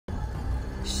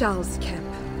Charles Kemp.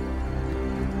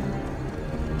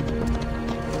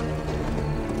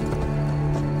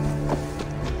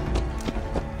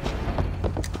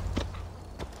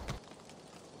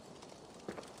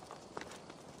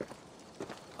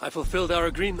 I fulfilled our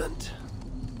agreement.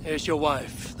 Here's your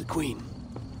wife, the Queen.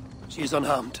 She is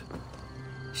unharmed.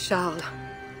 Charles.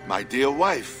 My dear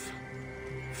wife,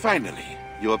 finally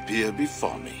you appear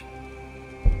before me.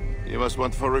 You must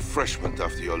want for refreshment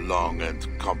after your long and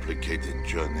complicated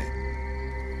journey.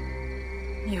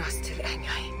 You are still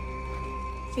angry.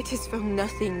 It is for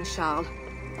nothing, Charles.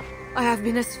 I have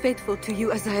been as faithful to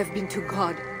you as I have been to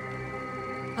God.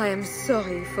 I am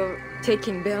sorry for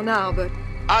taking Bernard, but...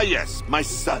 Ah yes, my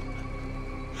son.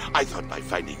 I thought by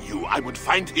finding you I would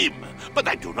find him, but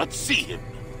I do not see him.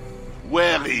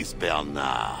 Where is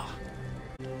Bernard?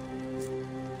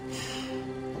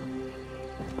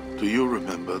 Do you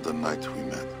remember the night we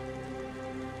met?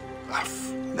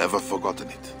 I've never forgotten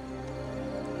it.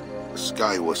 The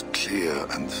sky was clear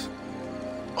and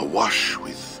awash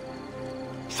with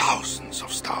thousands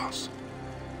of stars.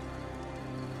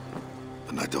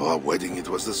 The night of our wedding, it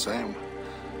was the same.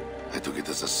 I took it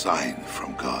as a sign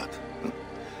from God.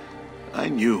 I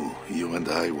knew you and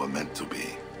I were meant to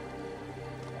be.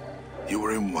 You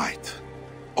were in white,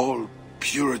 all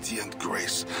purity and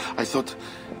grace. I thought,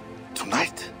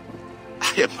 tonight,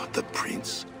 I am not the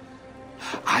prince.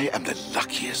 I am the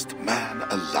luckiest man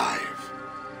alive.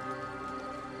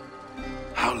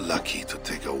 How lucky to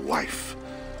take a wife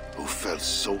who fell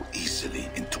so easily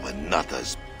into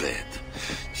another's bed.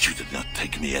 You did not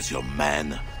take me as your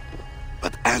man,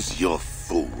 but as your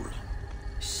fool.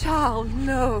 Charles,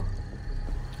 no.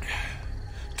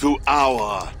 To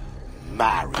our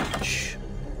marriage.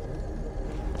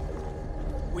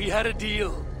 We had a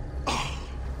deal.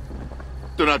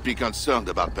 Do not be concerned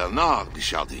about Bernard,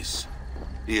 Bichardis.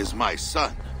 He is my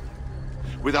son.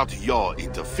 Without your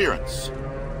interference,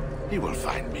 he will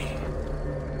find me.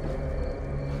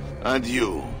 And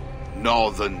you,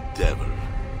 northern devil,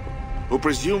 who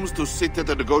presumes to sit at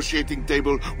a negotiating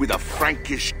table with a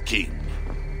Frankish king.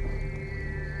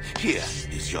 Here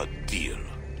is your deal.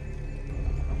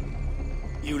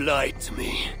 You lied to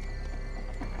me.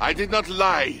 I did not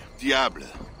lie, Diable.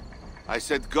 I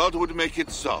said God would make it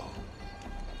so.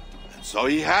 And so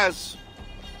he has.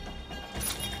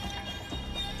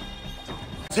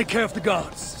 Take care of the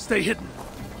guards. Stay hidden.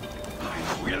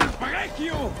 I will break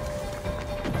you!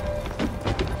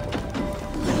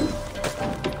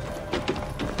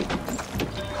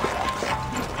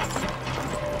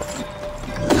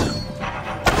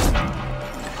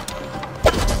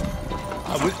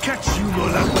 I will catch you,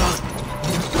 Molanda.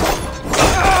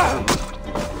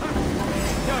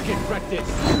 Target practice.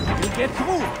 You'll get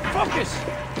through. Focus!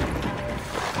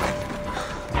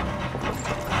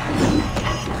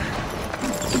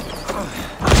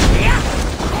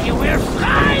 You will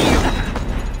fly!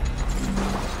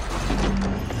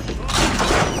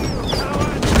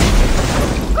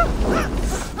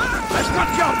 I've got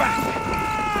your back!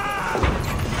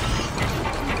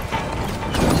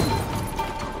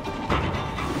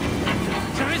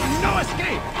 There is no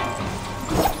escape!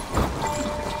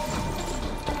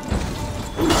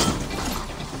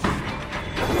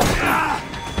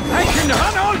 I can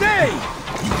run all day!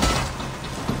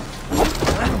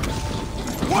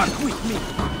 Walk with me!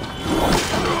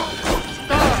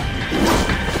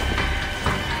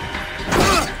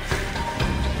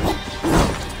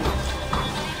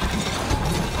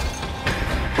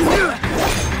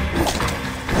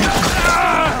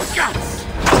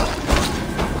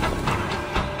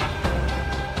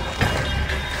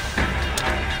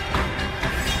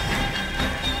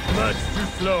 Much too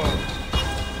slow.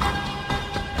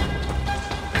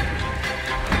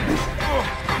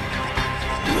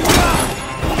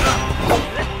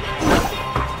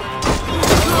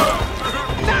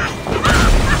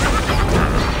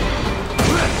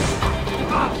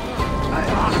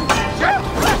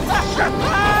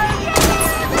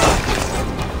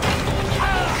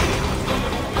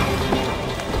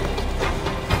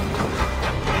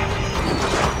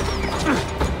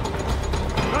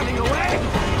 Running away?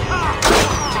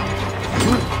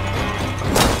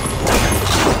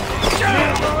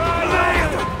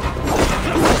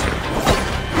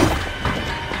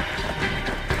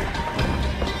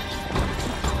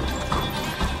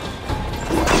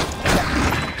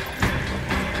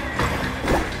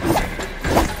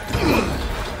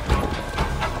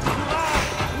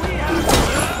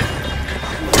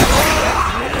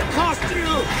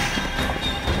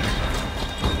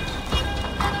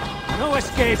 No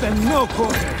escape and no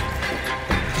quarter.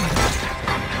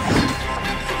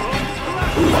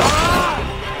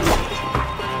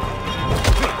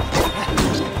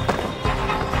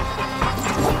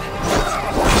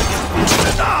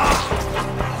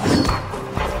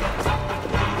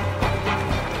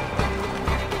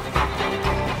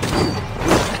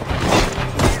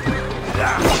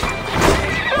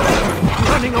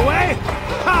 Running away?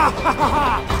 Ha ha ha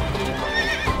ha!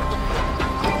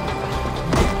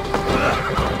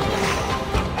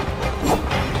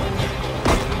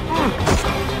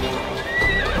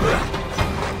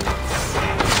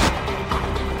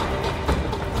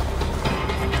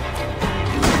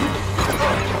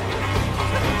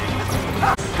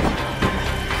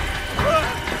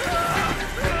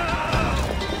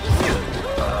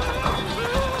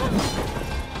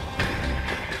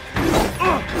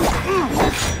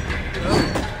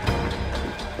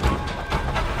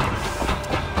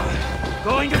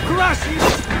 Going to crush you!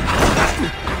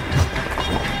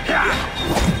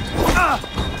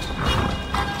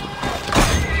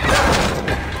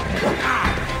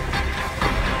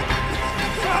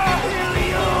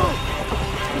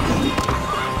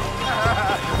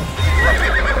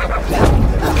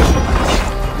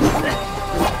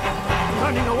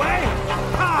 Running away?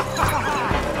 Ha ha ha!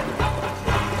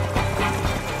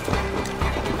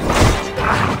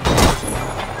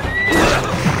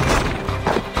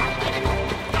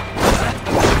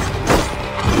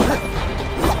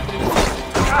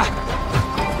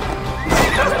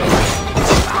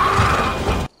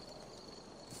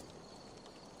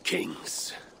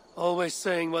 Kings, always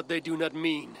saying what they do not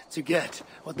mean, to get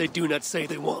what they do not say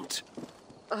they want.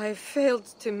 I failed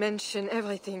to mention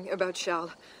everything about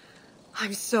Charles.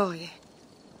 I'm sorry.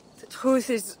 The truth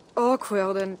is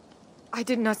awkward and I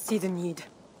did not see the need.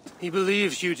 He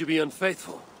believes you to be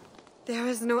unfaithful. There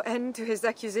is no end to his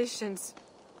accusations.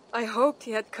 I hoped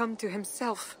he had come to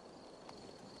himself.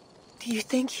 Do you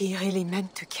think he really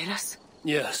meant to kill us?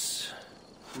 Yes.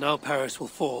 Now Paris will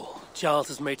fall. Charles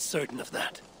has made certain of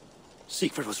that.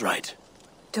 Siegfried was right.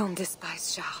 Don't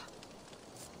despise Charles.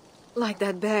 Like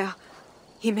that bear,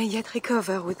 he may yet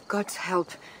recover with God's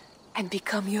help and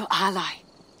become your ally.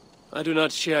 I do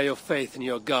not share your faith in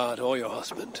your god or your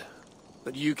husband.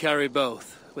 But you carry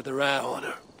both with a rare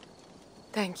honor.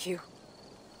 Thank you.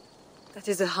 That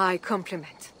is a high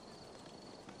compliment.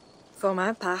 For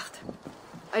my part,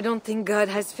 I don't think God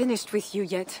has finished with you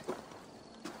yet.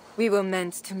 We were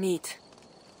meant to meet.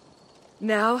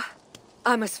 Now,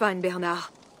 I must find Bernard.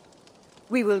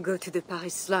 We will go to the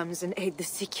Paris slums and aid the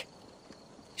sick.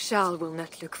 Charles will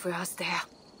not look for us there.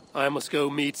 I must go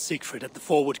meet Siegfried at the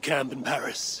forward camp in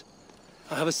Paris.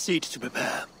 I have a seat to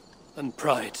prepare, and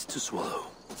pride to swallow.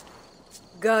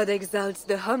 God exalts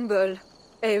the humble,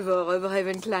 ever of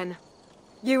Raven clan.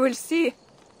 You will see.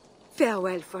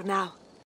 Farewell for now.